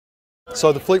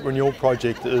So the fleet renewal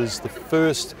project is the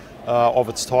first of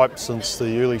its type since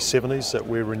the early 70s that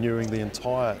we're renewing the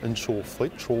entire inshore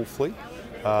fleet, trawl fleet.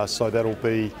 So that'll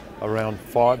be around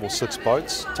 5 or 6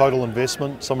 boats. Total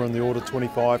investment somewhere in the order of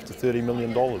 $25 to $30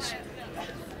 million.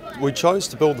 We chose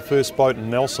to build the first boat in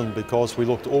Nelson because we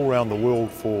looked all around the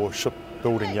world for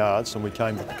shipbuilding yards and we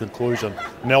came to the conclusion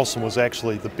Nelson was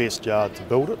actually the best yard to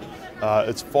build it.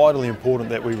 It's vitally important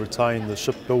that we retain the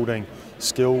shipbuilding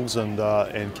skills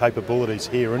and capabilities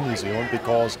here in New Zealand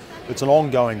because it's an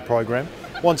ongoing program.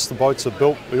 Once the boats are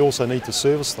built, we also need to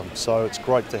service them, so it's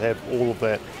great to have all of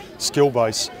that skill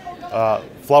base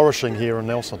flourishing here in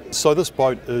Nelson. So this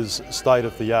boat is state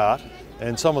of the art,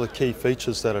 and some of the key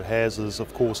features that it has is,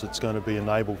 of course, it's going to be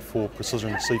enabled for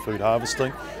precision seafood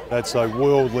harvesting. That's a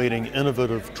world-leading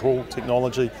innovative trawl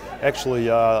technology, actually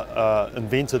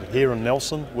invented here in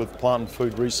Nelson with Plant and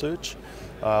Food Research.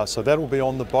 So that will be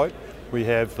on the boat. We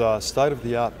have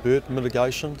state-of-the-art bird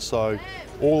mitigation, so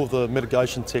all of the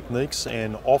mitigation techniques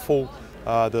and offal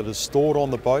that is stored on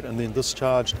the boat and then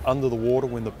discharged under the water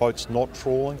when the boat's not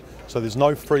trawling. So there's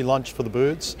no free lunch for the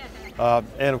birds.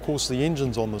 And of course the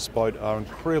engines on this boat are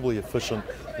incredibly efficient,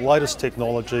 latest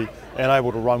technology, and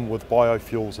able to run with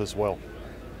biofuels as well.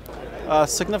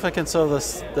 Significance of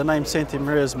this, the name Santa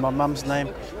Maria is my mum's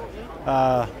name.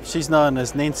 She's known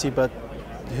as Nancy, but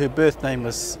her birth name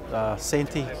was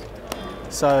Santi.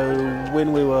 So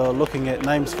when we were looking at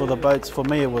names for the boats, for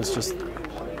me it was just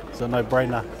a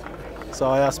no-brainer. So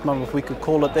I asked Mum if we could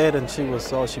call it that, and she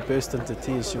burst into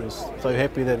tears. She was so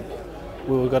happy that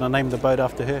we were going to name the boat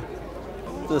after her.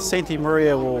 The Santa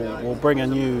Maria will bring a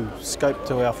new scope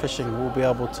to our fishing. We'll be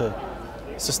able to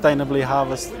sustainably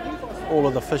harvest all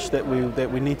of the fish that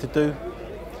we need to do.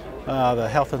 The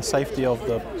health and safety of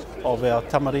our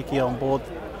tamariki on board,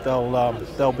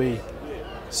 they'll be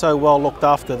so well looked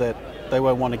after that they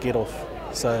won't want to get off.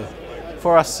 So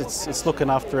for us, it's looking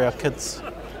after our kids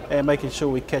and making sure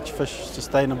we catch fish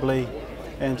sustainably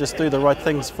and just do the right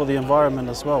things for the environment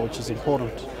as well, which is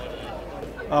important.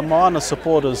 Moana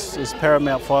support is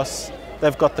paramount for us.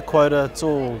 They've got the quota, it's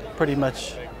all pretty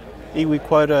much iwi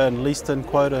quota and Leaston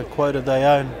quota they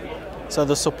own. So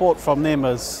the support from them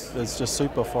is just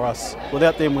super for us.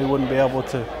 Without them we wouldn't be able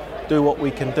to do what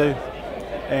we can do.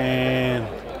 And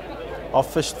I've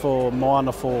fished for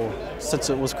Moana since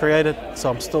it was created, so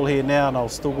I'm still here now and I'll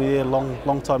still be there a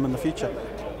long time in the future.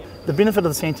 The benefit of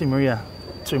the Santa Maria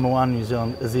to Moana New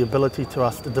Zealand is the ability to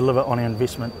us to deliver on our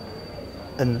investment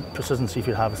in precision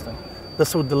seafood harvesting.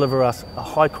 This will deliver us a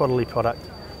high quality product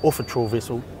off a trawl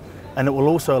vessel, and it will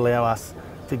also allow us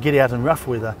to get out in rough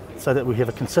weather so that we have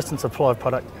a consistent supply of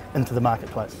product into the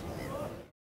marketplace.